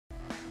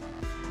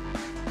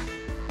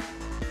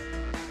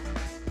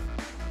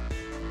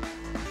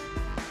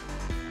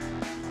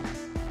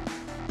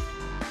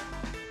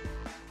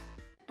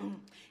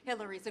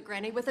Hillary's a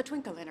granny with a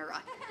twinkle in her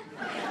eye.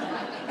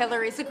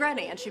 Hillary's a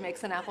granny and she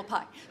makes an apple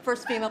pie.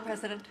 First female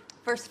president,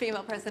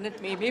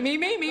 me, me, me,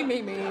 me, me,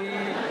 me, me.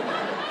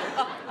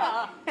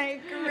 Hey,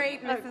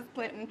 great, Mrs.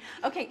 Clinton.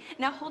 Okay,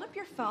 now hold up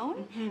your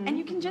phone and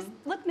you can just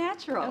look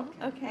natural,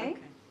 okay?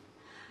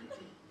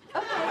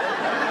 And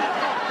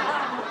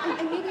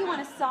maybe you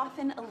want to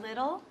soften a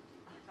little.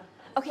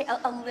 Okay,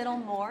 a little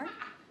more.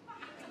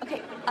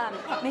 Okay,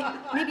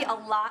 maybe a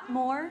lot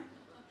more.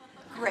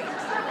 Great.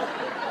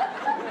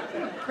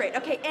 Great,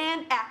 okay,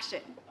 and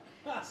action.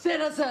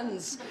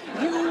 Citizens,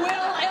 you will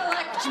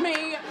elect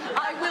me.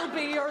 I will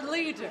be your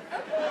leader.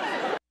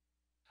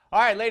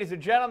 All right, ladies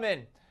and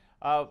gentlemen,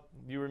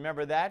 you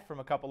remember that from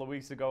a couple of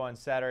weeks ago on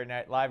Saturday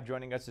Night Live.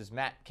 Joining us is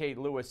Matt K.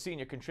 Lewis,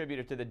 senior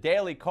contributor to the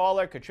Daily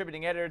Caller,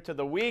 contributing editor to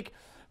The Week.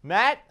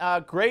 Matt,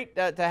 great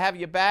to have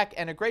you back,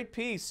 and a great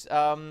piece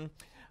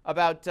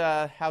about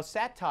how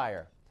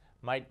satire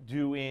might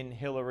do in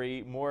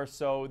Hillary more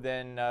so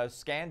than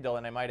scandal,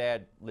 and I might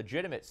add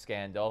legitimate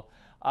scandal.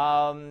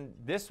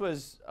 This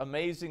was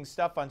amazing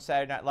stuff on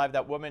Saturday Night Live.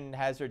 That woman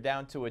has her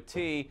down to a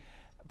T.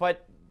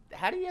 But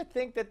how do you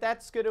think that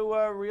that's going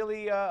to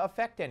really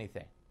affect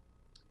anything?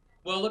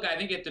 Well, look, I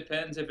think it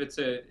depends if it's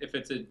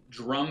a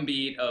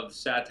drumbeat of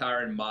satire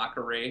and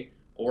mockery,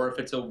 or if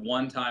it's a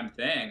one-time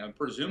thing. And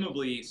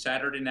presumably,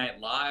 Saturday Night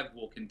Live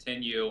will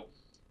continue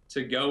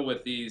to go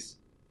with these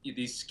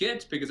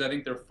skits because I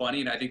think they're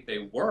funny and I think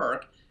they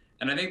work,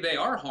 and I think they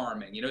are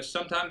harming. You know,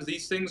 sometimes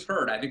these things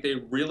hurt. I think they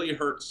really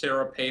hurt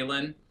Sarah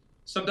Palin.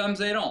 Sometimes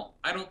they don't.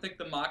 I don't think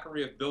the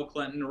mockery of Bill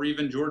Clinton or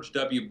even George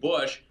W.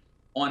 Bush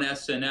on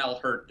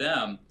SNL hurt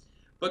them.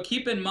 But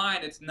keep in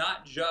mind, it's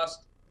not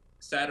just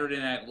Saturday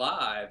Night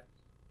Live.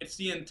 It's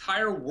the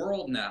entire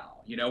world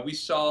now. You know, we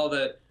saw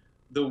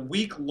the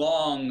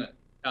week-long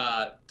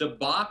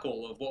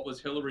debacle of what was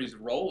Hillary's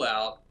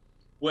rollout,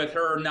 with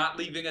her not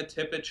leaving a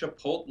tip at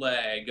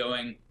Chipotle,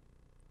 going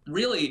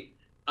really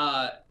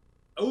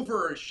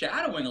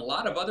overshadowing a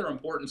lot of other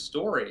important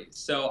stories.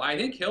 So I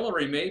think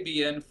Hillary may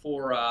be in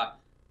for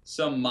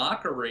some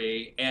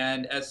mockery.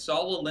 And as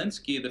Saul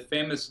Alinsky, the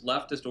famous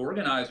leftist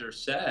organizer,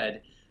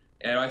 said,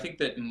 and I think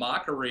that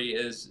mockery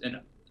is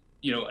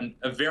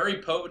a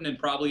very potent and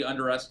probably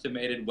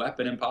underestimated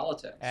weapon in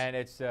politics. And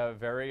it's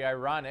very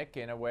ironic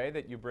in a way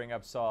that you bring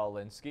up Saul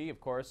Alinsky, of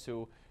course,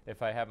 who,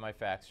 if I have my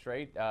facts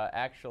straight,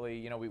 actually,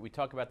 you know, we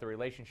talk about the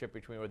relationship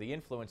between, or the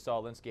influence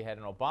Saul Alinsky had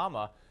in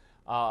Obama.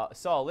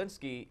 Saul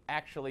Alinsky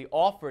actually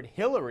offered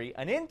Hillary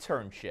an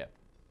internship.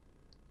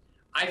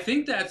 I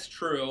think that's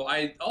true.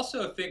 I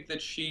also think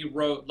that she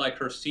wrote like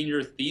her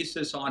senior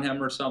thesis on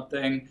him or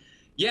something.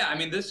 Yeah, I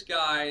mean, this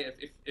guy,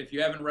 if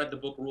you haven't read the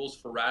book Rules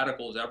for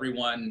Radicals,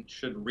 everyone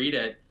should read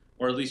it,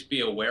 or at least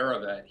be aware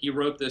of it. He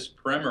wrote this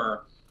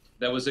primer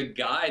that was a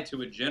guide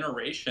to a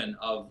generation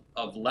of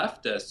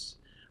leftists,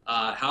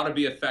 how to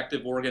be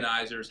effective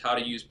organizers, how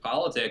to use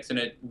politics, and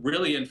it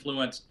really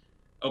influenced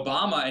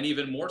Obama and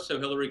even more so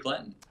Hillary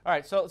Clinton. All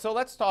right, so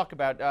let's talk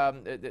about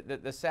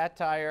the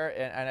satire,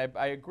 and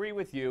I agree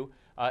with you.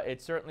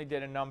 It certainly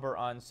did a number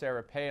on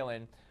Sarah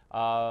Palin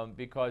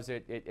because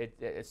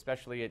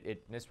especially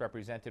it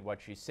misrepresented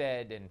what she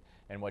said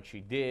and what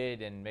she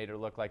did and made her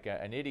look like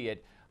an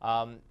idiot.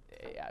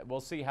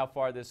 We'll see how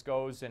far this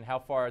goes and how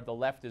far the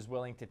left is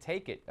willing to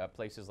take it,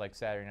 places like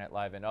Saturday Night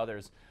Live and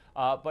others.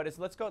 But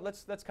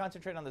let's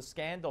concentrate on the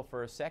scandal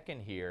for a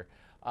second here.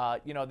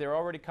 You know, they're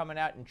already coming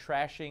out and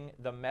trashing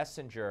The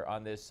Messenger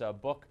on this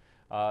book,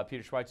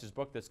 Peter Schweizer's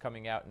book that's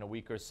coming out in a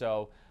week or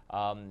so.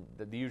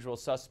 The usual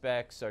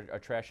suspects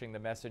are trashing The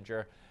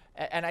Messenger.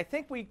 And I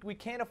think we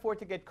can't afford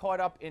to get caught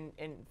up in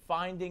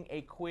finding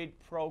a quid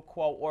pro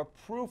quo or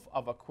proof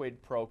of a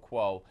quid pro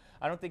quo.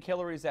 I don't think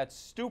Hillary's that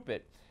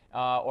stupid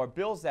or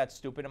Bill's that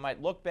stupid. It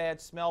might look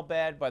bad, smell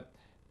bad, but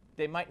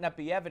they might not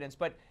be evidence.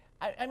 But,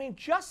 I mean,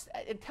 just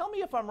tell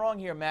me if I'm wrong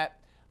here, Matt.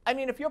 I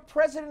mean, if you're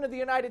president of the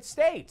United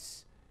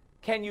States,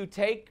 can you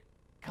take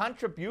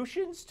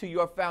contributions to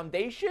your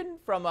foundation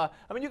from a,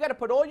 I mean, you got to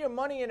put all your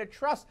money in a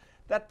trust.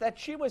 That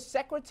she was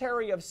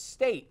Secretary of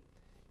State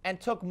and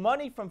took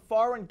money from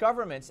foreign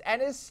governments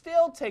and is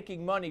still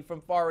taking money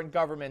from foreign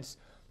governments.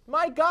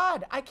 My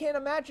God, I can't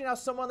imagine how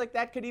someone like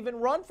that could even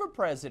run for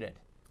president.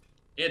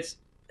 It's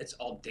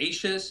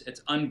audacious,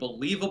 it's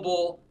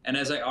unbelievable, and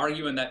as I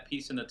argue in that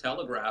piece in the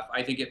Telegraph,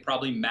 I think it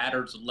probably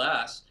matters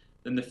less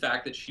than the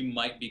fact that she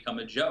might become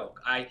a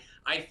joke. I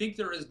think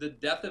there is the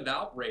death of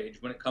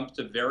outrage when it comes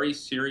to very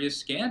serious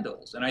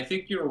scandals, and I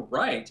think you're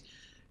right.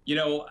 You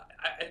know,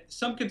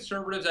 some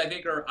conservatives, I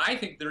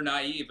think they're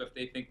naive if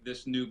they think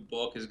this new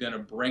book is going to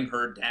bring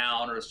her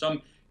down or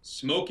some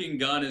smoking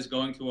gun is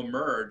going to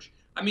emerge.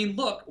 I mean,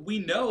 look, we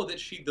know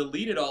that she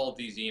deleted all of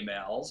these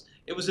emails.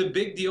 It was a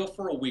big deal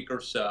for a week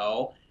or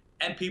so,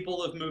 and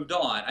people have moved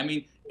on. I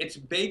mean, it's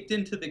baked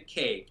into the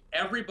cake.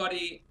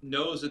 Everybody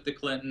knows that the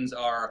Clintons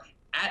are,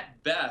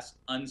 at best,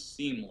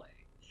 unseemly.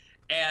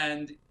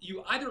 And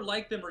you either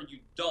like them or you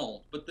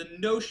don't, but the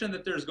notion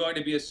that there's going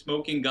to be a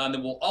smoking gun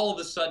that will all of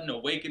a sudden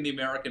awaken the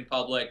American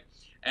public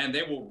and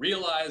they will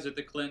realize that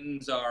the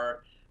Clintons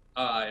are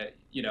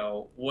you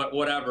know,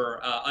 whatever,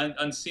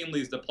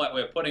 unseemly is the polite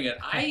way of putting it.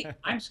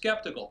 I'm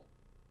skeptical.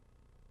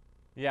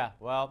 Yeah,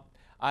 well,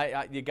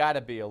 you got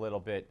to be a little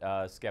bit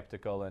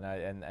skeptical, and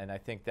I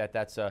think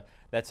that's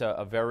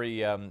a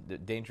very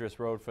dangerous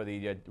road for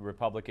the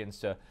Republicans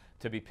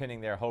to be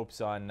pinning their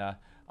hopes on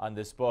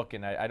this book,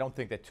 and I don't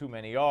think that too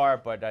many are,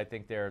 but I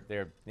think they're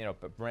you know,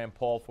 Rand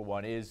Paul for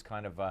one is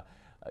kind of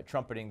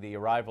trumpeting the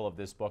arrival of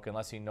this book,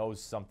 unless he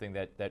knows something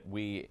that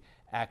we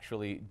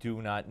actually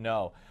do not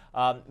know.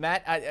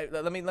 Matt,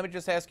 let me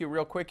just ask you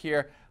real quick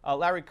here.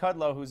 Larry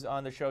Kudlow, who's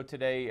on the show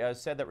today,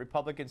 said that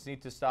Republicans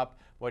need to stop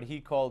what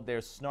he called their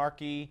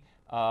snarky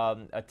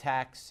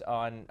attacks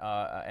on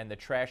and the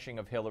trashing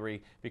of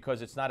Hillary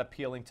because it's not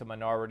appealing to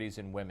minorities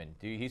and women.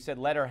 He said,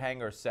 let her hang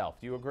herself.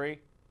 Do you agree?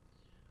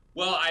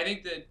 Well, I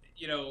think that,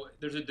 you know,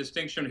 there's a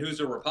distinction who's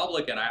a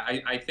Republican.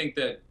 I think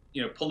that,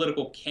 you know,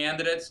 political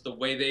candidates, the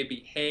way they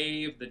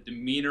behave, the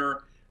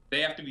demeanor,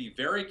 they have to be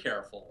very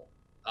careful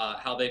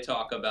how they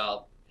talk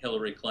about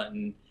Hillary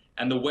Clinton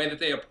and the way that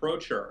they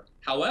approach her.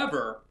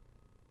 However,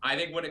 I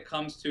think when it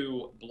comes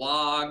to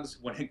blogs,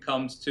 when it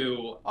comes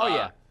to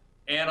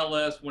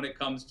analysts, when it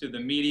comes to the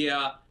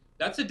media,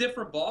 that's a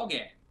different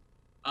ballgame.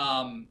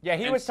 Yeah,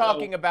 he was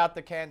talking about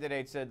the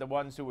candidates, the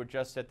ones who were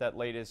just at that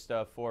latest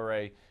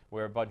foray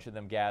where a bunch of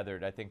them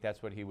gathered. I think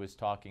that's what he was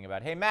talking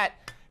about. Hey,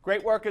 Matt,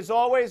 great work as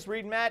always.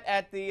 Read Matt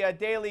at the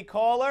Daily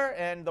Caller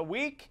and The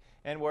Week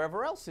and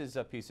wherever else his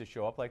pieces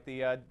show up, like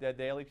the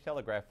Daily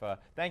Telegraph.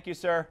 Thank you,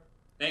 sir.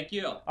 Thank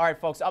you. All right,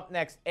 folks, up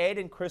next, Ed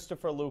and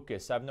Christopher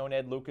Lucas. I've known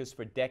Ed Lucas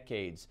for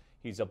decades.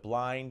 He's a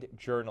blind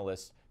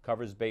journalist,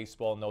 covers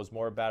baseball, knows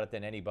more about it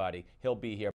than anybody. He'll be here.